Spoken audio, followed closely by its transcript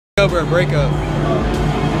Over a breakup.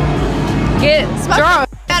 Get drunk.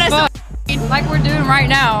 Like we're doing right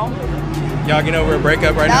now. Y'all get over a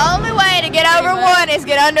breakup right now? The only way to get over one is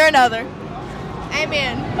get under another.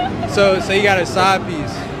 Amen. So you got a side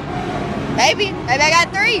piece. Maybe I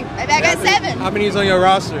got 3. Maybe I got 7. How many is on your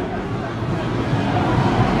roster?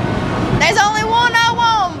 There's only one I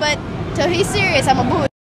want, but till he's serious, I'm a boo.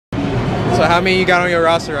 So how many you got on your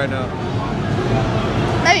roster right now?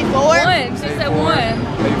 Maybe 4. 1. She said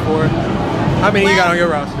 1. Maybe 4. How many you got on your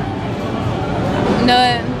roster?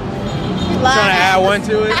 None. You trying to add 1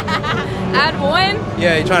 to it? Add 1?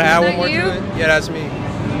 Yeah, you trying to add 1 more you? to it? Yeah, that's me.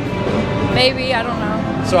 Maybe, I don't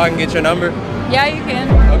know. So I can get your number? Yeah, you can.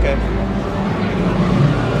 Okay.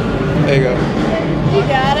 There you go. You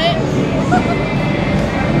got it.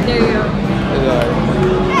 There you go.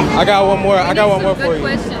 I got one more. I got one more for you.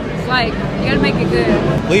 Questions. Like, you gotta make it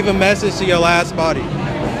good. Leave a message to your last body.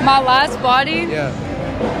 My last body? Yeah.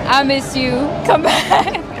 I miss you. Come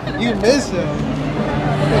back. You miss him?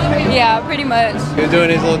 Yeah, pretty much. He's doing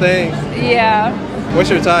his little thing? Yeah. What's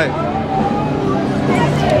your type?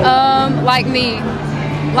 Like me.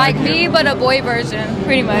 Like me, but a boy version,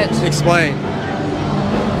 pretty much. Explain.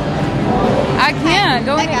 I can.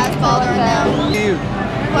 Go That ahead. guy's calling her now. You.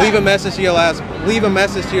 Leave a message to your last. Leave a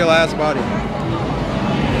message to your last body.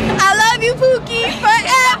 I love you, Pookie,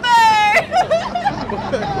 forever.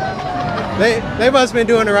 They must have been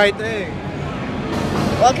doing the right thing.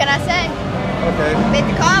 What can I say? Okay. Beat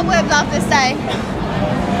the cobwebs off this day.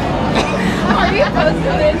 Are you supposed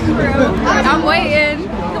to this room? I'm waiting.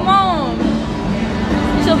 Come on.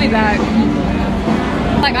 She'll be back.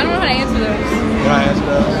 Like, I don't know how to answer those. Can I answer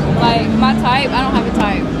those? Like, my type, I don't have a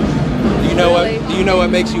type. Do you know Really? what? Do you know what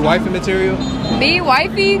makes you wifey material? Me,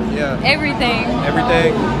 wifey? Yeah. Everything.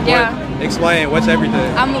 Everything. Yeah. What? Explain. What's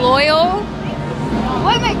everything? I'm loyal.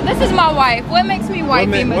 This is my wife. What makes me wifey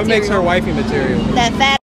material? What makes her wifey material? That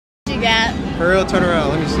fat you got. For real, turn around.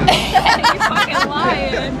 Let me see. You fucking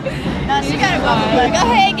lying. No, she got a bubble butt. Go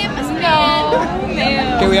ahead, give us a No,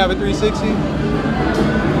 man. Can we have a 360?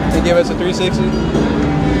 Can you give us a 360?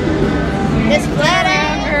 This flatter.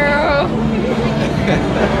 Girl.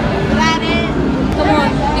 Flatter. Come on.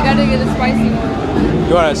 You gotta get a spicy one.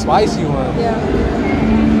 You want a spicy one? Yeah.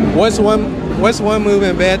 What's one move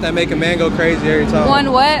in bed that make a man go crazy every time?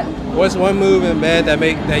 One what? What's one move in bed that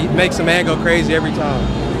makes a man go crazy every time?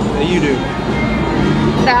 That you do?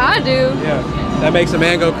 That I do. Yeah. That makes a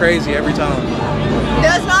man go crazy every time.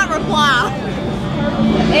 Does not reply.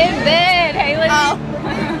 In bed, Haley. Oh.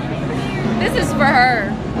 This is for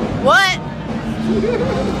her. What?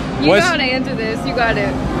 You know how to answer this. You got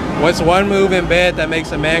it. What's one move in bed that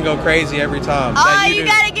makes a man go crazy every time? Oh, that you do?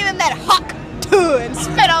 gotta give him that hawk too and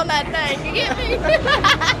spit on that thing. You get me?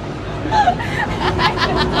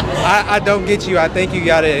 I don't get you. I think you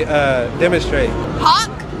gotta demonstrate.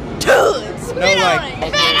 Hawk too and spit No, on like-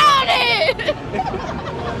 it. Spit on it.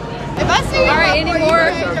 If I see you All right, before any you more?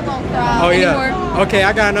 range, I'm gonna cry. Oh yeah. Anymore? Okay,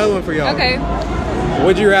 I got another one for y'all. Okay.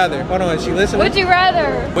 Would you rather? Hold on, is she listening? Would you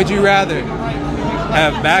rather? Would you rather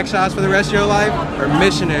have back shots for the rest of your life or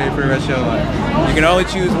missionary for the rest of your life? You can only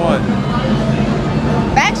choose one.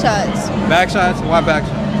 Back shots. Back shots? Why back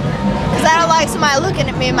shots? Because I don't like somebody looking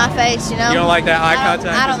at me in my face, you know? You don't like that eye I don't-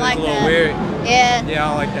 contact? I don't 'Cause like it's a little that. weird. Yeah. Yeah, I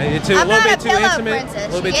don't like that. It's a I'm little not bit a too pillow intimate. princess, A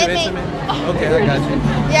little bit you too get me? intimate. Okay, I got you. Yeah,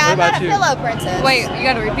 What I'm not about a you? pillow princess. Wait, you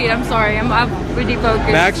gotta repeat. I'm sorry. I'm really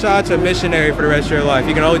focused. Back shots or missionary for the rest of your life?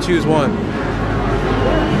 You can only choose one.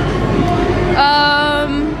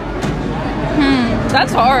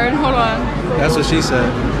 That's hard. Hold on. That's what she said.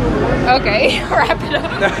 Okay, wrap it up.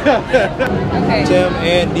 Okay. Tim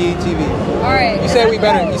and DTV. All right. You said we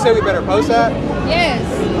better post that? Yes.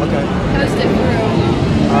 Okay. Post it for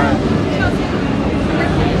real. All right.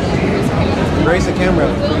 Grace the camera.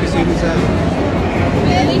 You see what he said?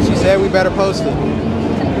 She said we better post it.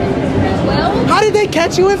 Well. How did they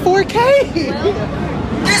catch you in 4K?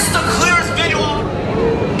 This is the clearest video.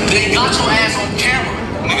 They got your ass on camera.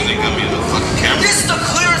 Niggas ain't got me on the fucking camera. This is the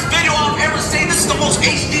clearest video I've ever seen. This is the most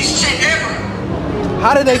HD shit ever.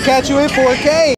 How did they catch you in 4K?